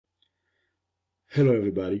Hello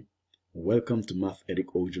everybody, welcome to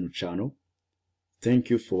Mathethics original channel. Thank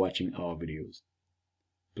you for watching our videos.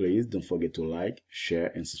 Please don't forget to like,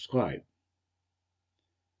 share and subscribe.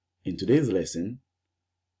 In today's lesson,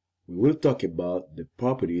 we will talk about the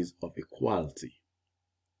properties of equality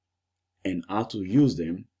and how to use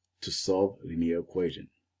them to solve linear equations.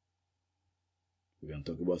 We're going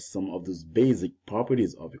to talk about some of those basic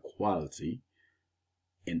properties of equality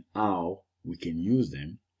and how we can use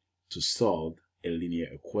them to solve a linear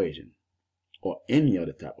equation or any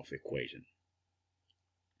other type of equation.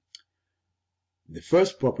 The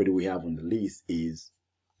first property we have on the list is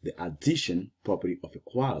the addition property of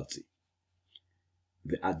equality.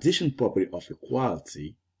 The addition property of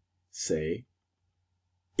equality say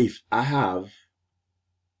if I have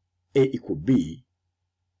A equal B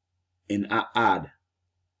and I add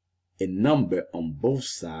a number on both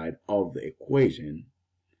sides of the equation,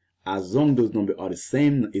 as long as those numbers are the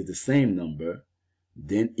same number,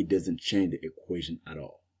 then it doesn't change the equation at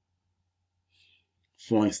all.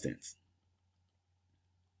 For instance,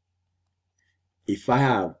 if I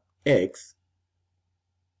have x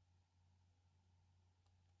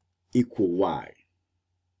equal y,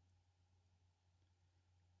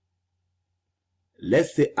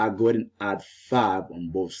 let's say I go ahead and add 5 on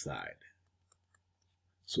both sides.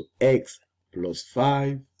 So x plus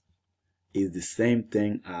 5 is the same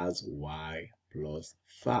thing as y plus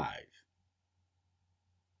 5.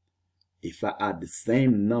 If I add the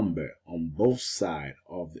same number on both sides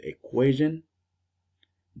of the equation,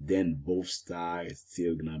 then both sides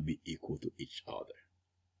still gonna be equal to each other.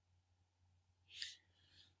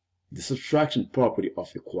 The subtraction property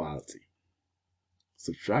of equality.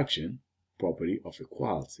 Subtraction property of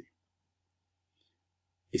equality.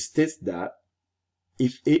 It states that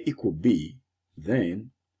if A equal B,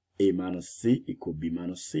 then A minus C equal B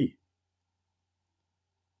minus C.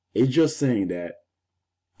 It's just saying that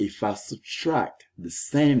if I subtract the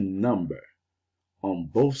same number on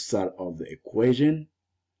both sides of the equation,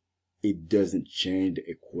 it doesn't change the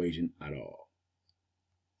equation at all.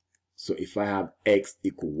 So if I have x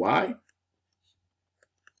equal y,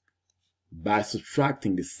 by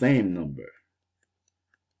subtracting the same number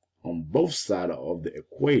on both sides of the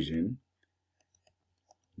equation,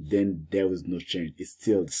 then there is no change. It's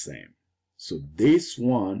still the same. So this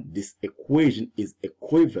equation is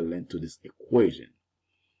equivalent to this equation.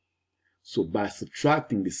 So by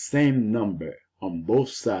subtracting the same number on both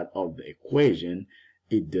sides of the equation,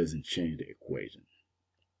 it doesn't change the equation.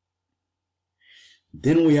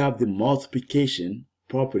 Then we have the multiplication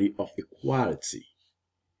property of equality.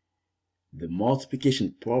 The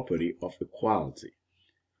multiplication property of equality.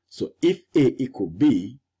 So if A equal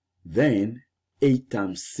B, then A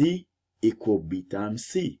times C equal B times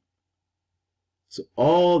C. So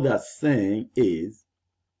all that's saying is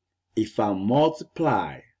if I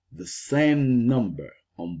multiply the same number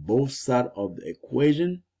on both sides of the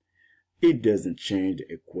equation, it doesn't change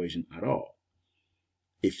the equation at all.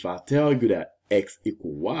 If I tell you that x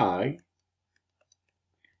equal y,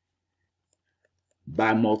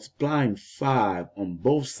 by multiplying 5 on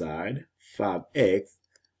both sides, 5x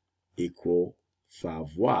equal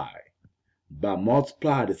 5y. By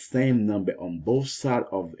multiplying the same number on both sides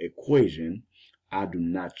of the equation, I do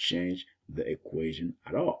not change the equation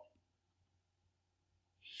at all.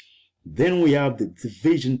 Then we have the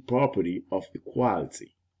division property of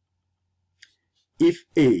equality. If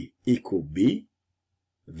A equal B,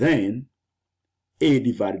 then A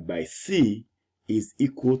divided by C is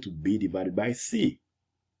equal to B divided by C.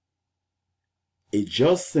 It's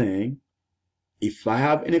just saying if I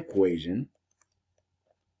have an equation,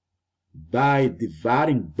 by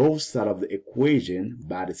dividing both sides of the equation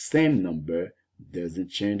by the same number doesn't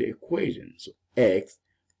change the equation. So x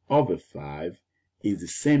over 5 is the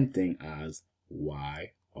same thing as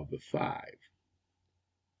y over 5.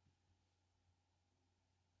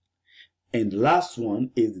 And the last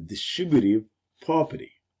one is the distributive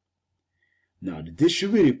property. Now the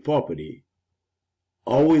distributive property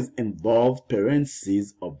always involves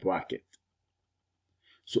parentheses or bracket.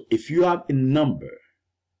 So if you have a number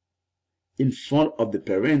in front of the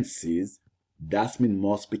parentheses, that means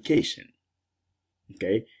multiplication.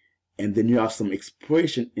 Okay? And then you have some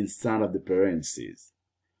expression inside of the parentheses.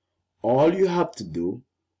 All you have to do,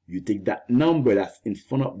 you take that number that's in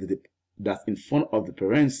front of the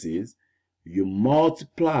parentheses, you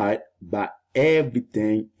multiply it by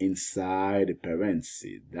everything inside the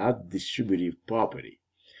parentheses. That's distributive property.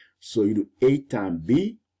 So you do A times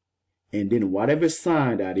B, and then whatever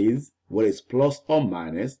sign that is, whether it's plus or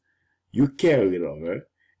minus, you carry it over,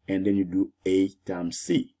 and then you do A times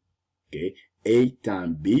C. Okay, A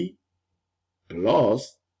times B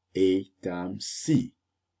plus A times C.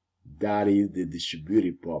 That is the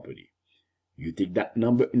distributive property. You take that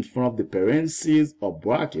number in front of the parentheses or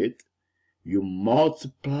bracket, you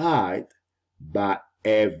multiply it by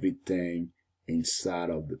everything inside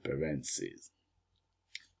of the parentheses.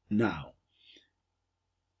 Now,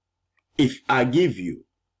 if I give you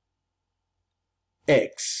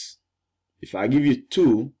x, if I give you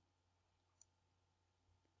 2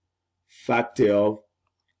 factor of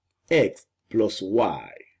x plus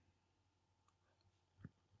y,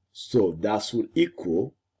 so that would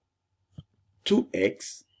equal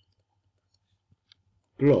 2x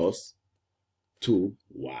plus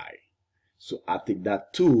 2y. So I take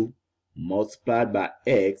that 2 multiplied by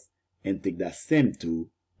x and take that same 2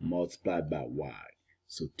 multiplied by y.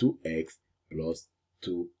 So 2x plus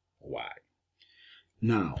 2y.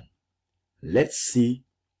 Now, let's see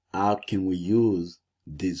how can we use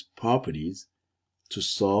these properties to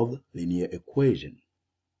solve linear equation.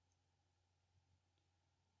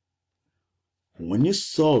 When you're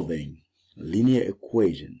solving linear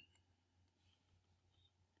equation,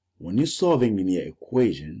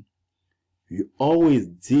 you always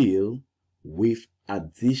deal with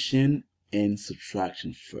addition and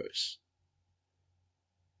subtraction first.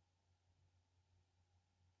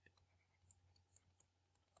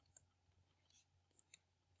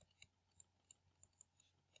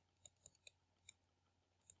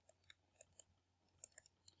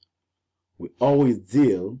 We always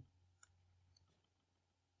deal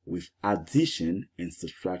with addition and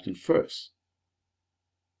subtraction first.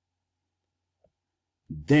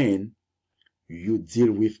 Then you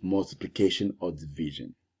deal with multiplication or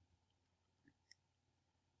division.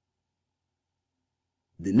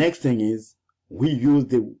 The next thing is we use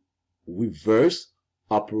the reverse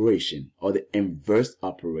operation or the inverse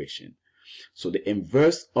operation. So the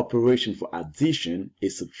inverse operation for addition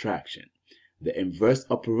is subtraction. The inverse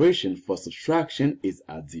operation for subtraction is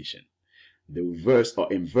addition. The reverse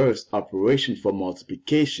or inverse operation for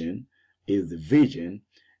multiplication is division,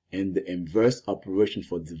 and the inverse operation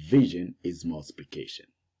for division is multiplication.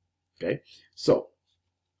 Okay, so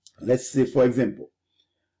let's say, for example,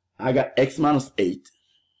 I got x minus 8.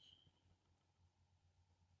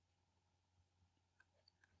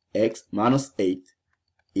 X minus 8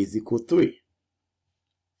 is equal to 3.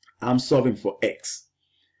 I'm solving for x.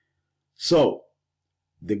 So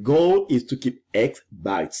the goal is to keep x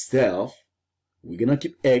by itself. We're going to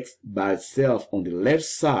keep x by itself on the left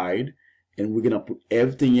side, and we're going to put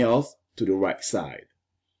everything else to the right side.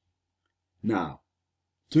 Now,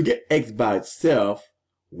 to get x by itself,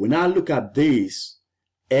 when I look at this,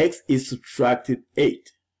 x is subtracted 8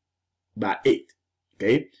 by 8.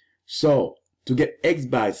 Okay? So, to get x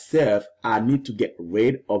by itself, I need to get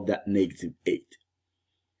rid of that negative 8.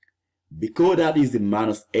 Because that is the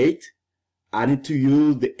minus 8, I need to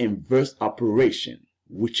use the inverse operation,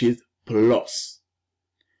 which is plus.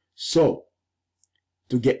 So,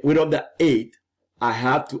 to get rid of that 8, I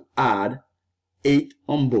have to add 8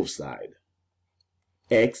 on both sides.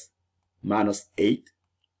 X minus 8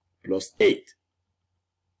 plus 8.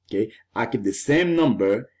 Okay, I keep the same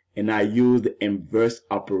number and I use the inverse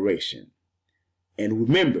operation. And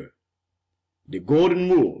remember, the golden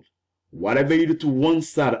rule, whatever you do to one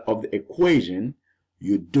side of the equation,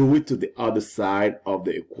 you do it to the other side of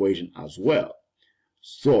the equation as well.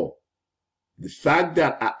 So, the fact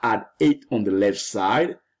that I add 8 on the left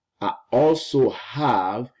side, I also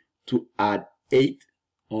have to add 8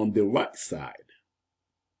 on the right side.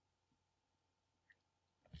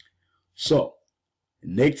 So,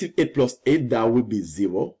 negative 8 plus 8, that will be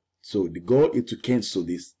 0. So, the goal is to cancel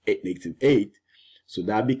this negative 8. So,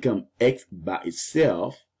 that becomes x by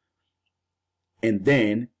itself. And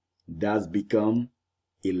then, that's become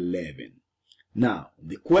 11. Now,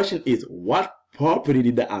 the question is, what property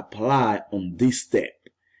did I apply on this step?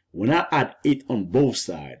 When I add 8 on both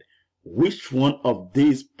sides, which one of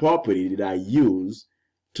these properties did I use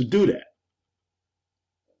to do that?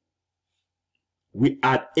 We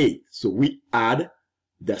add 8, so we add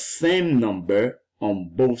the same number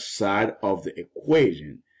on both sides of the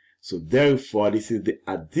equation. So therefore, this is the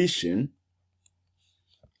addition.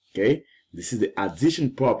 Okay, this is the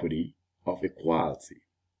addition property of equality.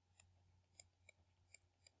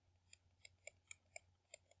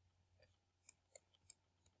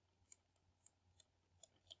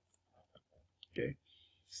 Okay,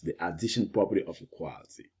 it's the addition property of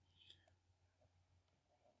equality.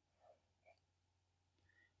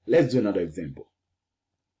 Let's do another example.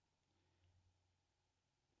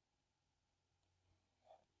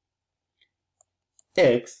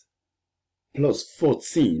 X plus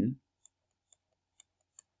 14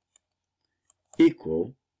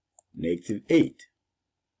 equal negative 8.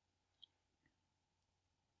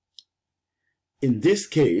 In this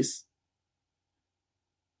case,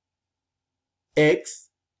 x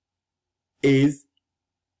is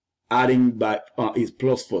adding by is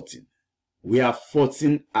plus 14. We have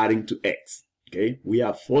 14 adding to x. Okay, we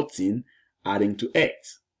have 14 adding to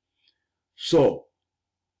x. So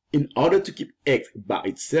in order to keep x by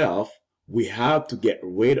itself, we have to get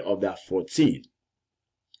rid of that 14.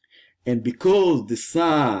 And because the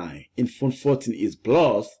sign in front 14 is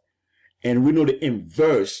plus, and we know the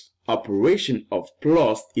inverse operation of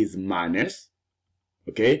plus is minus,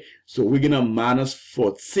 okay, so we're gonna minus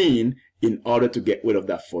 14 in order to get rid of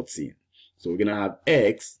that 14. So we're gonna have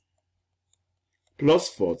x plus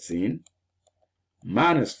 14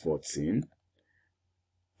 minus 14.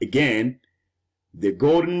 Again, the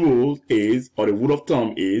golden rule is, or the rule of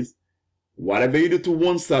thumb is, whatever you do to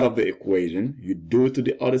one side of the equation, you do it to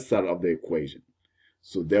the other side of the equation.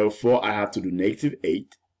 So therefore, I have to do negative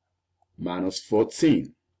 8 minus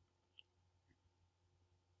 14.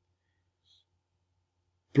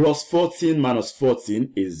 Plus 14 minus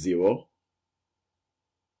 14 is 0.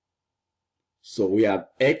 So we have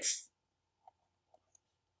x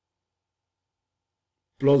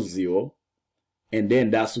plus 0. And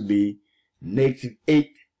then that should be negative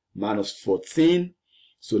 8 minus 14.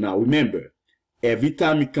 So now remember, every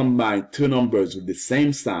time you combine two numbers with the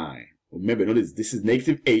same sign, remember, notice this is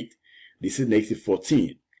negative 8, this is negative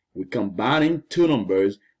 14. We're combining two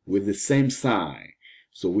numbers with the same sign.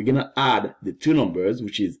 So we're going to add the two numbers,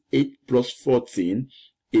 which is 8 plus 14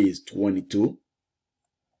 is 22.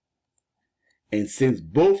 And since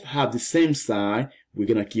both have the same sign, we're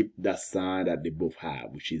going to keep that sign that they both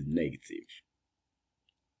have, which is negative.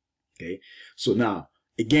 Okay, so now,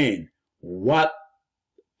 again, what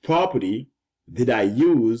property did I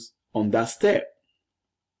use on that step?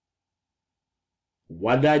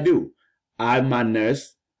 What did I do? I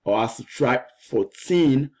minus, or I subtract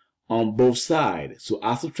 14 on both sides. So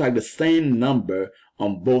I subtract the same number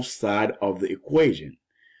on both sides of the equation.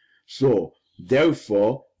 So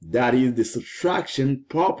therefore, that is the subtraction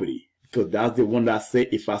property, because that's the one that says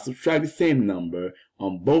if I subtract the same number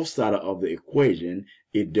on both sides of the equation,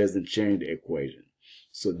 it doesn't change the equation.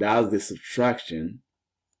 So that's the subtraction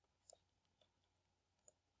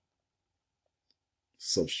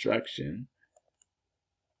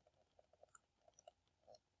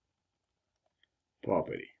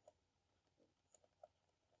property.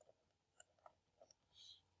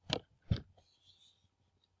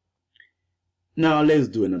 Now let's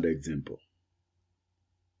do another example.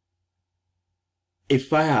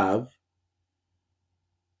 If I have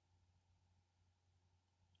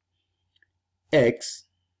x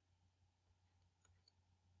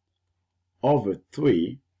over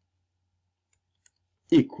 3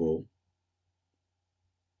 equal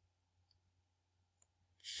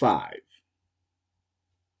 5.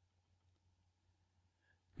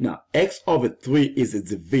 Now, x over 3 is a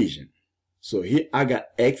division. So here I got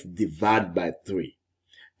x divided by 3.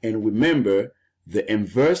 And remember, the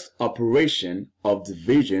inverse operation of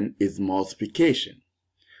division is multiplication.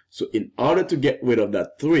 So in order to get rid of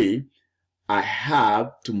that 3, I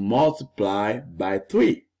have to multiply by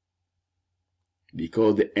 3.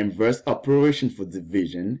 Because the inverse operation for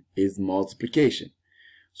division is multiplication.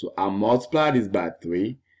 So I multiply this by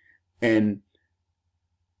 3. And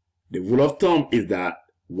the rule of thumb is that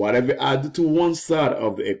whatever I do to one side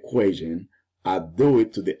of the equation, I do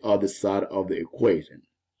it to the other side of the equation.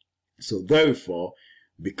 So therefore,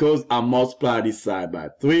 because I multiply this side by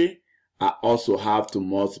 3, I also have to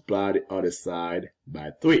multiply the other side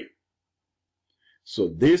by 3.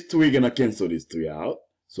 So these 3 are going to cancel this 3 out.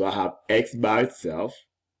 So I have x by itself,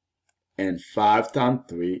 and 5 times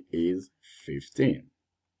 3 is 15.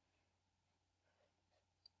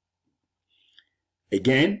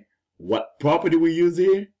 Again, what property we use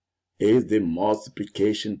here is the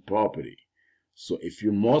multiplication property. So if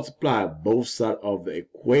you multiply both sides of the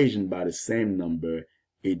equation by the same number,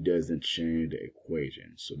 it doesn't change the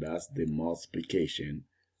equation. So that's the multiplication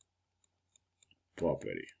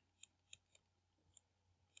property.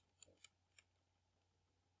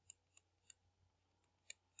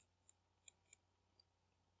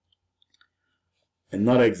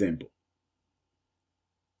 Another example.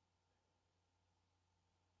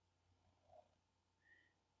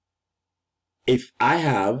 If I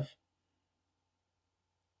have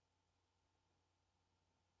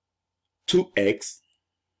 2x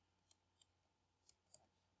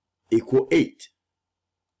equal 8.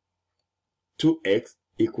 2x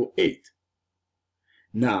equal 8.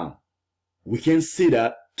 Now, we can see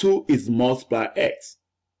that 2 is multiply x.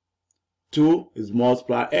 2 is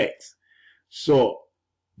multiply x. So,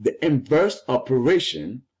 the inverse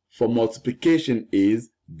operation for multiplication is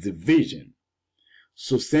division.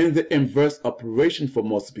 So since the inverse operation for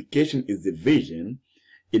multiplication is division,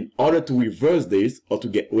 in order to reverse this or to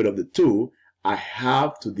get rid of the 2, I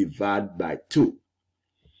have to divide by 2.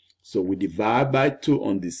 So we divide by 2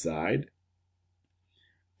 on this side.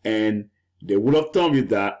 And the rule of thumb is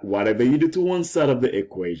that whatever you do to one side of the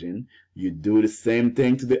equation, you do the same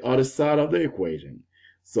thing to the other side of the equation.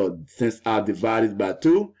 So since I divided by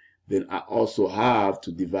 2, then I also have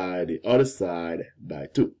to divide the other side by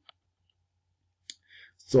 2.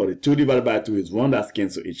 So the 2 divided by 2 is 1, that's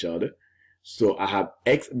cancel each other. So I have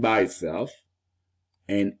x by itself,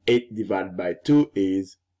 and 8 divided by 2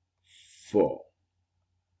 is 4.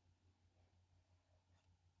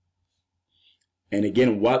 And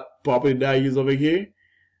again, what property did I use over here?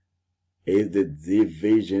 Is the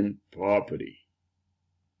division property.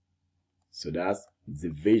 So that's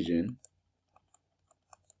division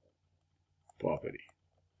property.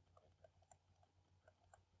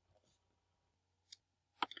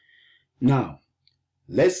 Now,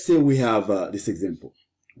 let's say we have this example.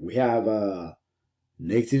 We have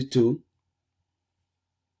negative 2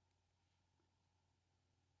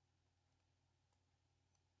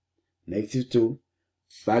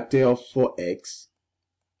 factor of 4x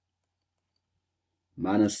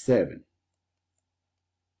minus 7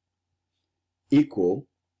 equal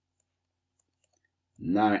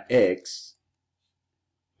 9x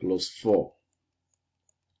plus 4.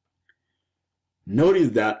 Notice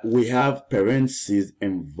that we have parentheses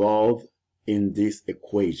involved in this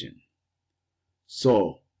equation.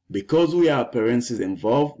 So, because we have parentheses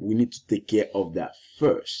involved, we need to take care of that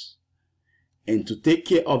first. And to take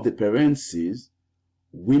care of the parentheses,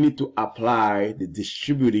 we need to apply the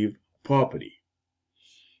distributive property.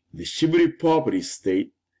 Distributive property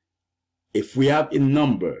states if we have a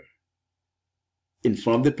number in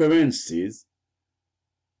front of the parentheses,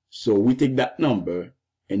 so we take that number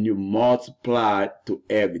and you multiply to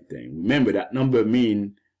everything. Remember, that number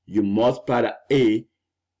means you multiply the a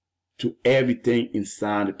to everything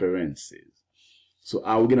inside the parentheses. So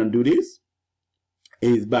how we're going to do this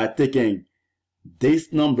is by taking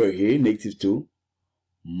this number here, negative 2,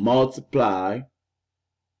 multiply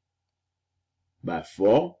by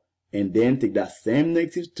 4, and then take that same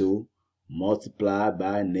negative 2, multiply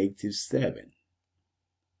by negative 7.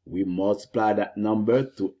 We multiply that number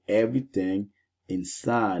to everything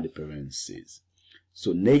inside the parentheses.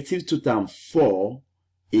 So negative 2 times 4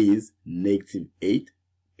 is negative 8.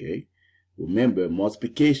 Okay. Remember,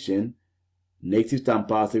 multiplication, negative times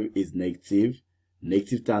positive is negative.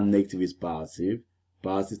 Negative times negative is positive.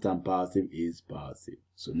 Positive times positive is positive.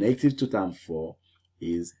 So negative 2 times 4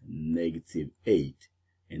 is negative 8.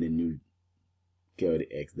 And then you carry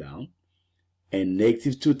the x down. And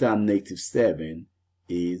negative 2 times negative 7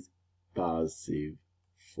 is positive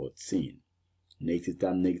 14. Negative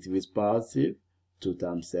times negative is positive. 2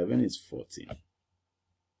 times 7 is 14.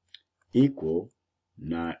 Equal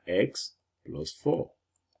 9x plus 4.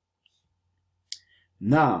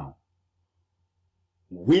 Now,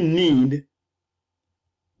 we need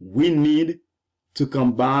to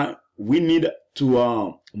combine, we need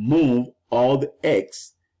to move all the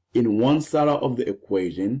x in one side of the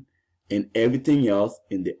equation and everything else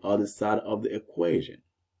in the other side of the equation.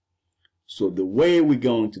 So the way we're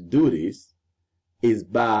going to do this is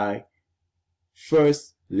by,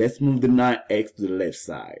 first, let's move the 9x to the left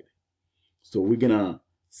side. So we're going to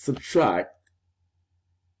subtract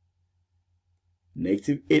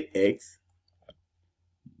negative 8x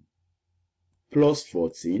plus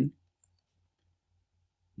 14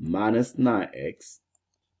 minus 9x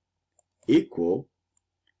equal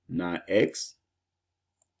 9x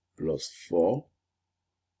plus 4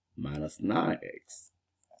 minus 9x.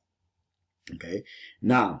 Okay,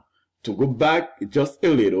 now to go back just a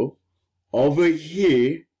little, over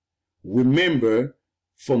here, remember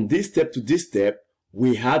from this step to this step,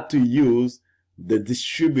 we had to use the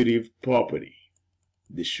distributive property.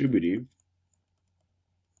 Distributive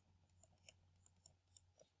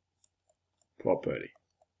property.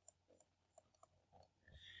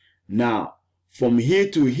 Now, from here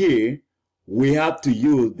to here, we have to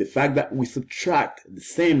use the fact that we subtract the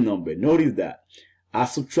same number. Notice that I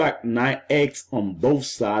subtract 9x on both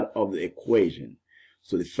sides of the equation.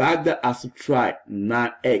 So the fact that I subtract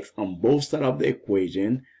 9x on both sides of the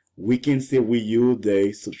equation, we can say we use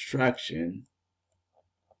the subtraction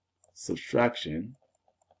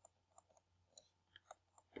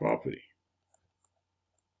property.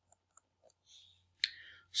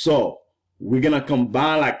 So we're going to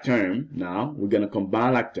combine like term now. We're going to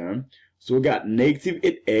combine like term. So we got negative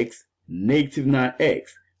 8x, negative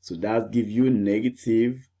 9x. So that gives you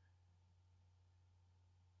negative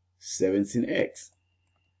 17x.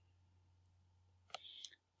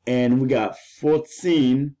 And we got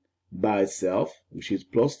 14 by itself, which is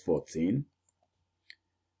plus 14.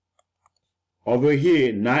 Over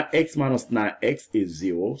here, 9x minus 9x is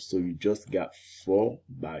 0, so you just got 4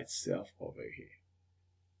 by itself over here.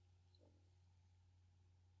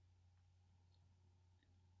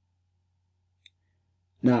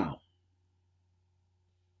 Now,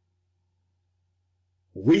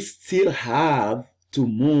 we still have to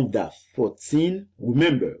move that 14.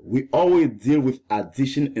 Remember, we always deal with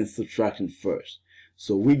addition and subtraction first.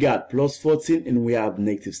 So we got plus 14 and we have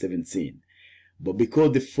negative 17. But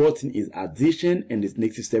because the 14 is addition and this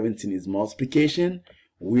negative 17 is multiplication,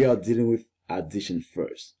 we are dealing with addition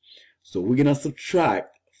first. So we're going to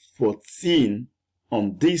subtract 14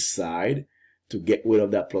 on this side to get rid of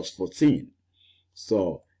that plus 14.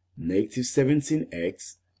 So negative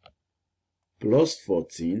 17x plus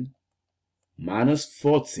 14 minus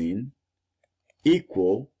 14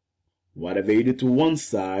 equal whatever you do to one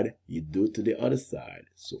side, you do to the other side.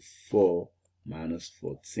 So 4 minus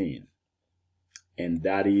 14. And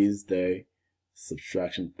that is the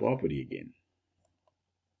subtraction property again.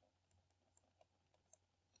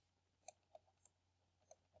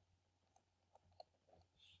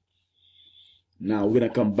 Now we're going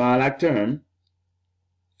to combine like term.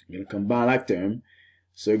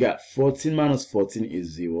 So you got 14 minus 14 is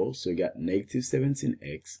 0. So you got negative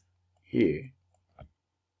 17x here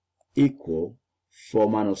equal 4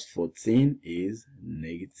 minus 14 is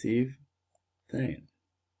negative 10.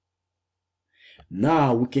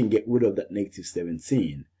 Now we can get rid of that negative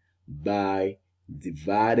 17 by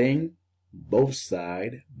dividing both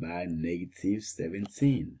sides by negative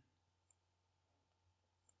 17.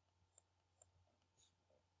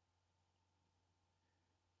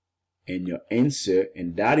 And your answer,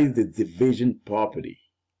 and that is the division property.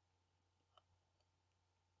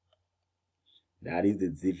 That is the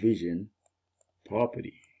division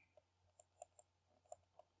property.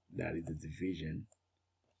 That is the division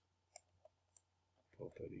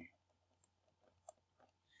property.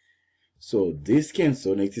 So this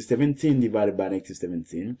cancel, negative 17 divided by negative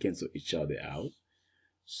 17 cancel each other out.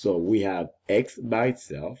 So we have x by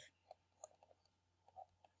itself.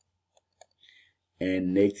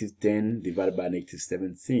 And negative 10 divided by negative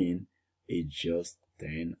 17 is just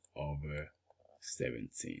 10 over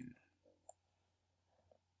 17.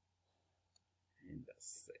 And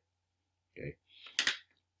that's it. Okay.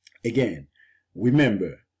 Again,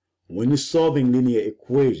 remember, when you're solving linear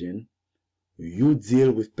equation, you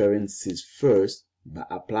deal with parentheses first by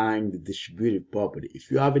applying the distributive property.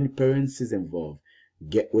 If you have any parentheses involved,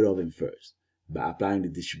 get rid of them first by applying the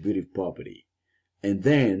distributive property. And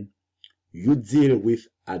then you deal with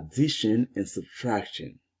addition and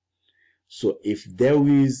subtraction. So if there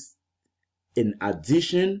is an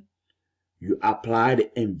addition, you apply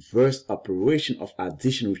the inverse operation of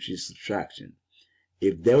addition, which is subtraction.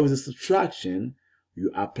 If there is a subtraction,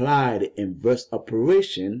 you apply the inverse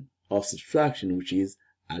operation of subtraction, which is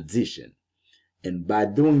addition. And by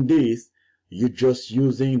doing this, you're just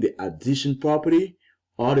using the addition property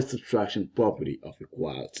or the subtraction property of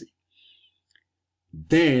equality.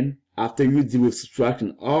 Then, after you deal with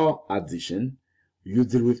subtraction or addition, you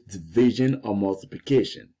deal with division or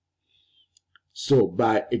multiplication. So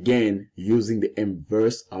by, again, using the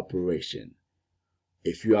inverse operation.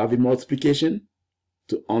 If you have a multiplication,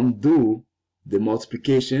 to undo the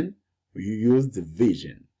multiplication, you use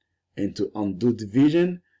division. And to undo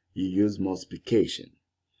division, you use multiplication.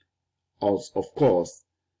 Also, of course,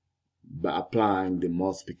 by applying the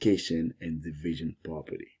multiplication and division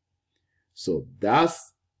property. So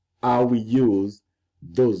that's how we use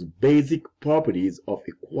those basic properties of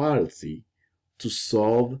equality to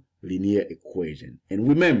solve linear equation. And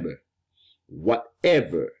remember,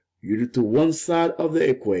 whatever you do to one side of the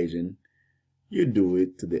equation, you do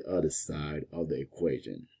it to the other side of the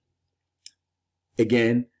equation.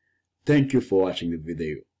 Again, thank you for watching the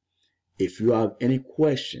video. If you have any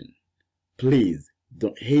question, please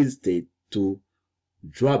don't hesitate to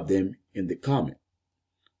drop them in the comment.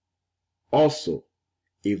 Also,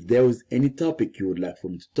 if there is any topic you would like for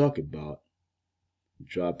me to talk about,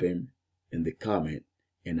 drop them in the comment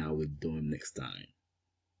and I will do them next time.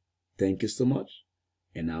 Thank you so much,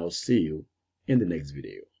 and I will see you in the next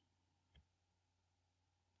video.